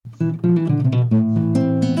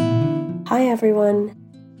Hi everyone,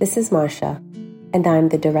 this is Marsha, and I'm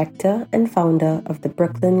the director and founder of the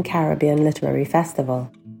Brooklyn Caribbean Literary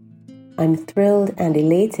Festival. I'm thrilled and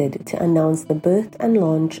elated to announce the birth and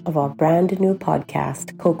launch of our brand new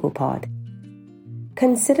podcast, Cocoa Pod.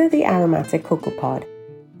 Consider the aromatic cocoa pod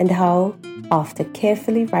and how, after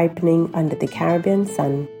carefully ripening under the Caribbean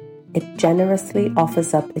sun, it generously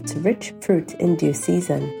offers up its rich fruit in due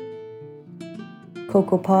season.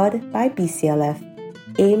 Cocoa Pod by BCLF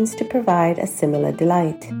aims to provide a similar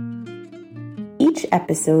delight. Each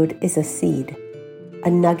episode is a seed, a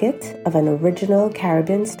nugget of an original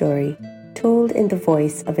Caribbean story told in the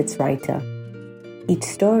voice of its writer. Each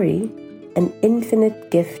story, an infinite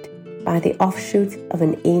gift by the offshoot of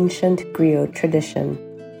an ancient griot tradition.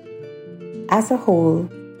 As a whole,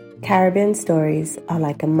 Caribbean stories are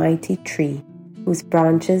like a mighty tree whose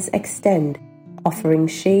branches extend, offering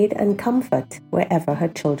shade and comfort wherever her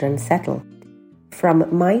children settle. From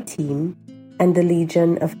my team and the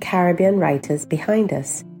legion of Caribbean writers behind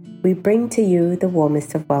us, we bring to you the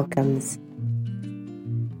warmest of welcomes.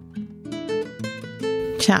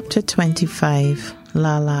 Chapter 25,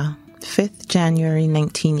 Lala, 5th January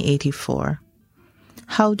 1984.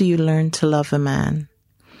 How do you learn to love a man?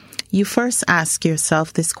 You first ask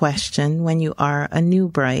yourself this question when you are a new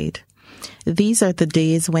bride. These are the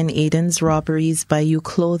days when Aidan's robberies buy you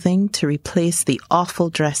clothing to replace the awful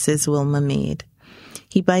dresses Wilma made.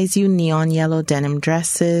 He buys you neon yellow denim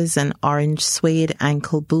dresses and orange suede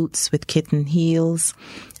ankle boots with kitten heels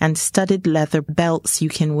and studded leather belts you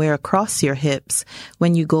can wear across your hips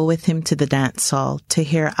when you go with him to the dance hall to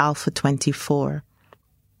hear Alpha 24.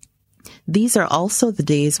 These are also the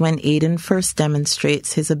days when Aidan first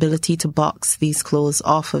demonstrates his ability to box these clothes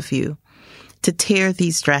off of you, to tear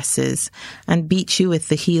these dresses and beat you with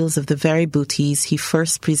the heels of the very booties he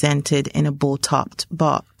first presented in a bow-topped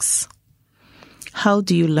box. How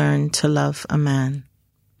do you learn to love a man?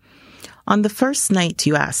 On the first night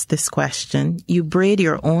you ask this question, you braid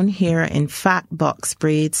your own hair in fat box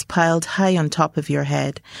braids piled high on top of your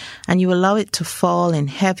head, and you allow it to fall in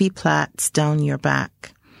heavy plaits down your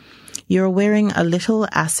back. You're wearing a little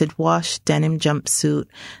acid-wash denim jumpsuit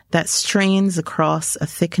that strains across a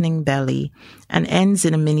thickening belly and ends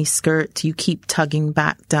in a mini skirt you keep tugging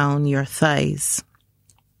back down your thighs.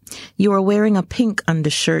 You are wearing a pink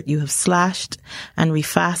undershirt you have slashed and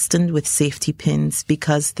refastened with safety pins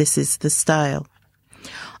because this is the style.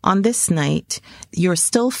 On this night, you're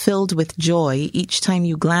still filled with joy each time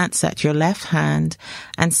you glance at your left hand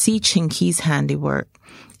and see Chinky's handiwork,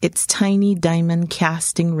 its tiny diamond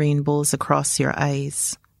casting rainbows across your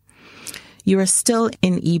eyes. You are still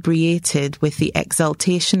inebriated with the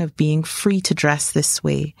exaltation of being free to dress this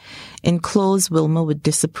way, in clothes Wilma would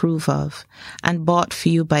disapprove of, and bought for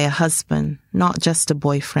you by a husband, not just a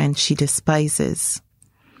boyfriend she despises.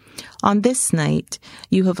 On this night,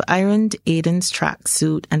 you have ironed Aidan's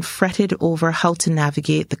tracksuit and fretted over how to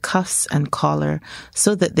navigate the cuffs and collar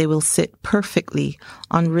so that they will sit perfectly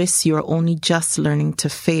on wrists you are only just learning to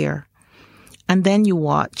fare. And then you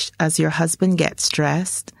watch as your husband gets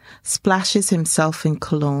dressed, splashes himself in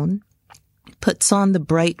cologne, puts on the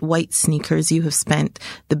bright white sneakers you have spent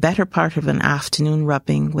the better part of an afternoon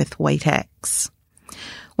rubbing with White X.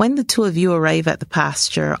 When the two of you arrive at the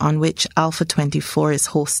pasture on which Alpha 24 is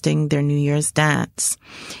hosting their New Year's dance,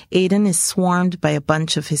 Aidan is swarmed by a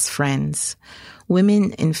bunch of his friends.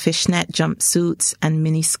 Women in fishnet jumpsuits and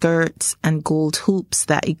mini skirts and gold hoops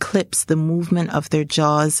that eclipse the movement of their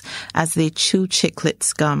jaws as they chew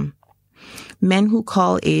chiclets gum. Men who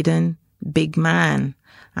call Aidan big man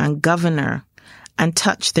and governor and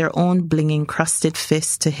touch their own bling-encrusted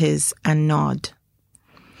fists to his and nod.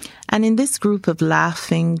 And in this group of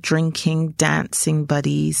laughing, drinking, dancing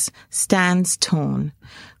buddies stands Tone,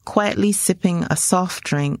 quietly sipping a soft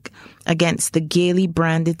drink against the gaily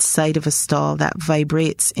branded side of a stall that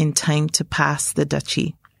vibrates in time to pass the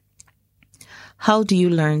duchy. How do you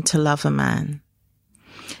learn to love a man?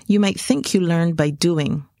 You might think you learn by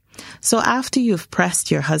doing. So after you've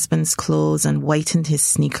pressed your husband's clothes and whitened his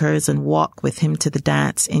sneakers and walk with him to the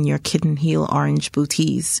dance in your kitten heel orange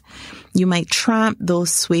booties, you might tramp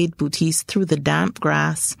those suede booties through the damp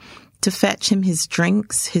grass to fetch him his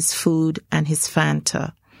drinks, his food, and his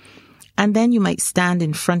Fanta. And then you might stand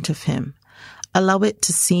in front of him, allow it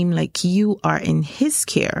to seem like you are in his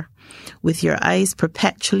care, with your eyes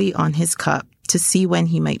perpetually on his cup to see when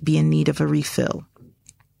he might be in need of a refill.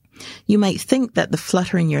 You might think that the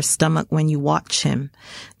flutter in your stomach when you watch him,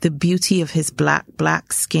 the beauty of his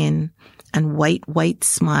black skin and white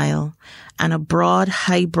smile, and a broad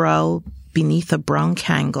highbrow beneath a brown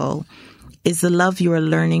Kangol, is the love you are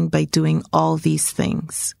learning by doing all these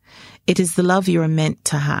things. It is the love you are meant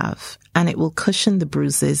to have, and it will cushion the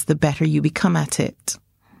bruises the better you become at it.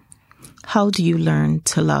 How do you learn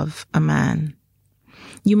to love a man?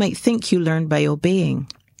 You might think you learn by obeying.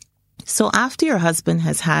 So after your husband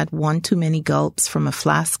has had one too many gulps from a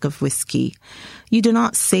flask of whiskey, you do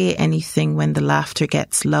not say anything when the laughter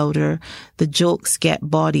gets louder, the jokes get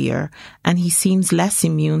bawdier, and he seems less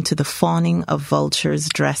immune to the fawning of vultures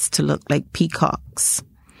dressed to look like peacocks.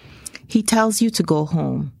 He tells you to go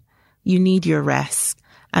home. You need your rest,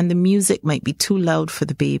 and the music might be too loud for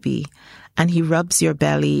the baby, and he rubs your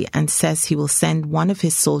belly and says he will send one of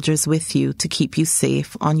his soldiers with you to keep you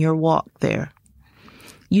safe on your walk there.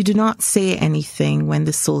 You do not say anything when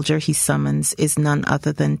the soldier he summons is none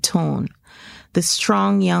other than Tone, the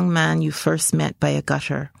strong young man you first met by a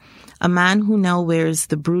gutter, a man who now wears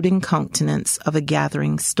the brooding countenance of a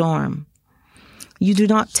gathering storm. You do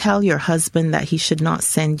not tell your husband that he should not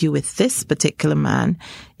send you with this particular man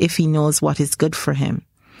if he knows what is good for him,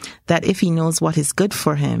 that if he knows what is good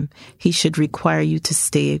for him, he should require you to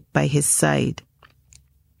stay by his side.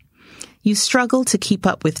 You struggle to keep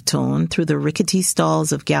up with Tone through the rickety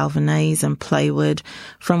stalls of galvanized and plywood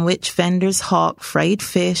from which vendors hawk fried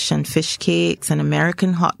fish and fish cakes and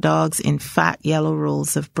American hot dogs in fat yellow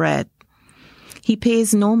rolls of bread. He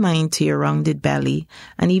pays no mind to your rounded belly,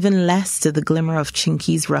 and even less to the glimmer of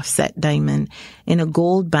Chinky's rough-set diamond in a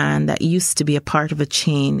gold band that used to be a part of a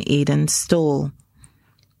chain Aidan stole.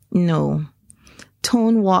 No.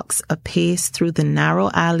 Tone walks apace through the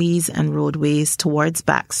narrow alleys and roadways towards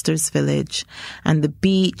Baxter's village and the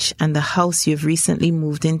beach and the house you have recently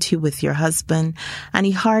moved into with your husband, and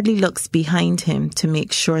he hardly looks behind him to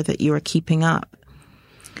make sure that you are keeping up.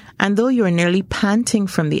 And though you are nearly panting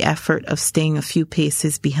from the effort of staying a few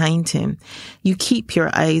paces behind him, you keep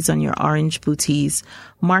your eyes on your orange booties,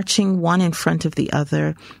 marching one in front of the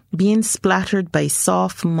other, being splattered by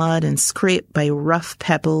soft mud and scraped by rough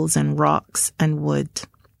pebbles and rocks and wood.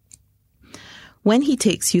 When he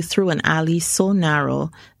takes you through an alley so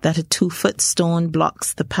narrow that a 2-foot stone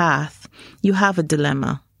blocks the path, you have a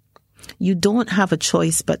dilemma. You don't have a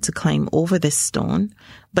choice but to climb over this stone,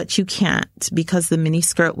 but you can't because the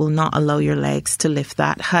miniskirt will not allow your legs to lift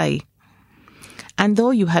that high. And though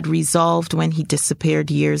you had resolved when he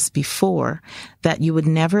disappeared years before that you would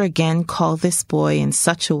never again call this boy in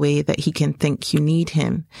such a way that he can think you need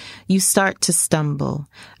him, you start to stumble,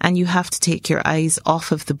 and you have to take your eyes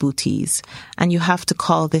off of the booties, and you have to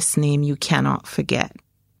call this name you cannot forget.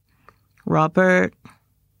 Robert.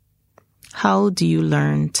 How do you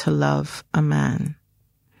learn to love a man?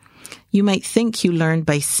 You might think you learn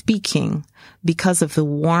by speaking because of the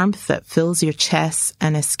warmth that fills your chest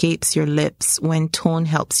and escapes your lips when Tone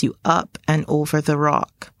helps you up and over the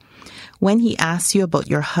rock. When he asks you about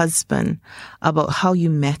your husband, about how you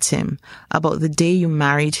met him, about the day you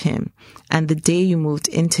married him, and the day you moved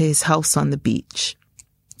into his house on the beach.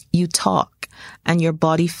 You talk, and your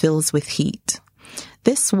body fills with heat.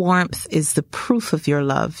 This warmth is the proof of your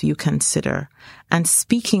love, you consider, and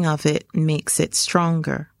speaking of it makes it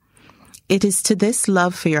stronger. It is to this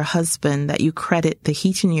love for your husband that you credit the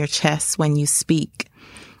heat in your chest when you speak,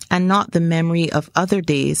 and not the memory of other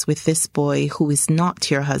days with this boy who is not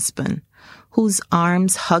your husband, whose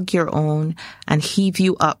arms hug your own and heave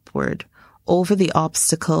you upward, over the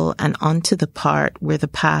obstacle and onto the part where the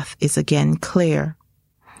path is again clear.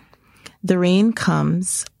 The rain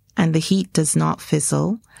comes, and the heat does not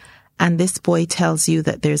fizzle, and this boy tells you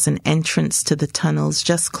that there's an entrance to the tunnels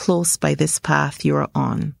just close by this path you are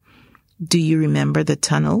on. Do you remember the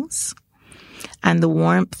tunnels? And the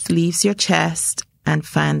warmth leaves your chest and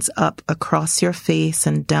fans up across your face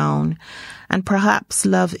and down, and perhaps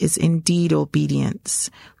love is indeed obedience,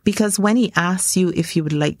 because when he asks you if you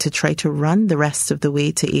would like to try to run the rest of the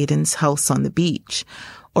way to Aidan's house on the beach,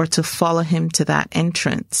 or to follow him to that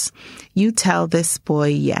entrance, you tell this boy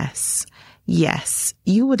yes. Yes,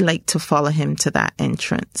 you would like to follow him to that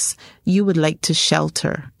entrance. You would like to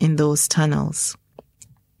shelter in those tunnels.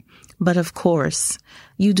 But of course,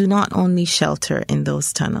 you do not only shelter in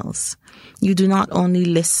those tunnels. You do not only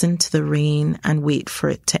listen to the rain and wait for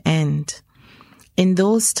it to end. In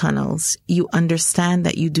those tunnels, you understand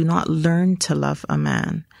that you do not learn to love a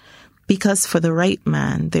man, because for the right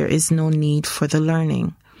man, there is no need for the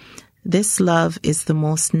learning. This love is the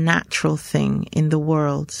most natural thing in the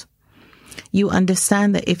world. You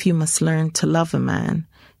understand that if you must learn to love a man,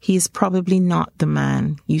 he is probably not the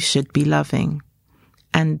man you should be loving.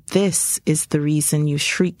 And this is the reason you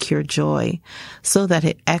shriek your joy, so that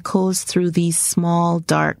it echoes through these small,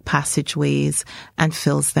 dark passageways and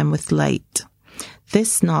fills them with light.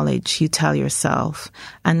 This knowledge, you tell yourself,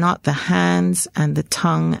 and not the hands and the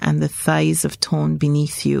tongue and the thighs of tone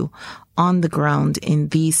beneath you on the ground in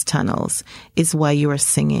these tunnels, is why you are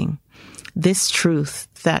singing. This truth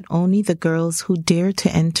that only the girls who dare to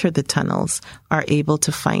enter the tunnels are able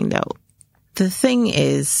to find out. The thing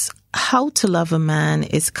is, how to love a man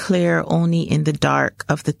is clear only in the dark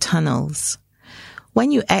of the tunnels.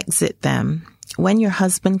 When you exit them, when your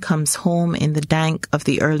husband comes home in the dank of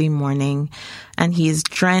the early morning and he is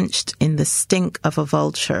drenched in the stink of a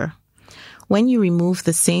vulture, when you remove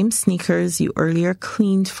the same sneakers you earlier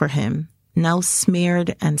cleaned for him, now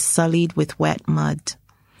smeared and sullied with wet mud,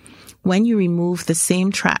 when you remove the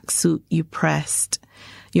same tracksuit you pressed,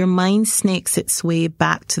 your mind snakes its way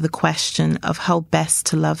back to the question of how best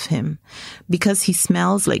to love him, because he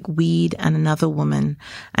smells like weed and another woman,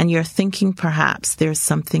 and you're thinking perhaps there's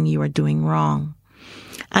something you are doing wrong.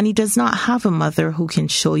 And he does not have a mother who can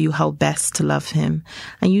show you how best to love him,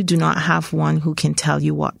 and you do not have one who can tell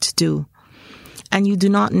you what to do. And you do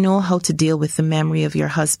not know how to deal with the memory of your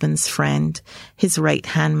husband's friend, his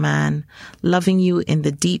right-hand man, loving you in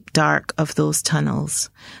the deep dark of those tunnels.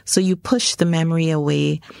 So you push the memory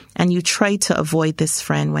away and you try to avoid this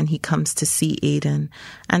friend when he comes to see Aidan.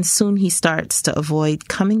 And soon he starts to avoid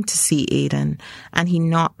coming to see Aidan, and he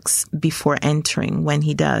knocks before entering when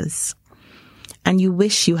he does. And you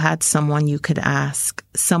wish you had someone you could ask,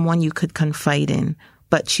 someone you could confide in,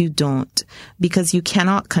 but you don't, because you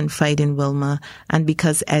cannot confide in Wilma and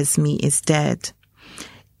because Esme is dead.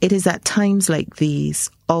 It is at times like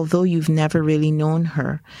these, although you've never really known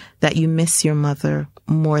her, that you miss your mother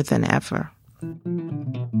more than ever.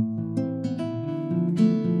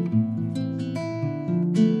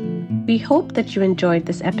 We hope that you enjoyed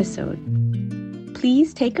this episode.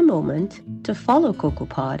 Please take a moment to follow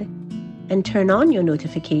CocoaPod and turn on your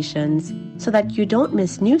notifications so that you don't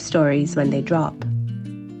miss new stories when they drop.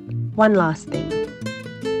 One last thing.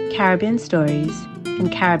 Caribbean stories and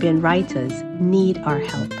Caribbean writers need our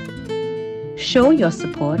help. Show your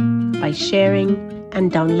support by sharing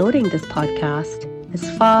and downloading this podcast as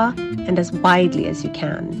far and as widely as you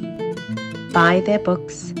can. Buy their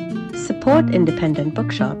books, support independent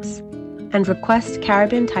bookshops, and request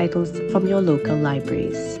Caribbean titles from your local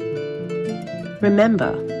libraries.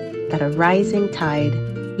 Remember that a rising tide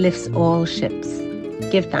lifts all ships.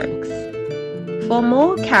 Give thanks. For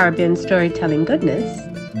more Caribbean storytelling goodness,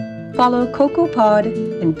 follow CocoaPod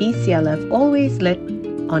and BCLF Always Lit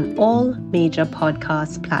on all major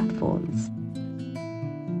podcast platforms.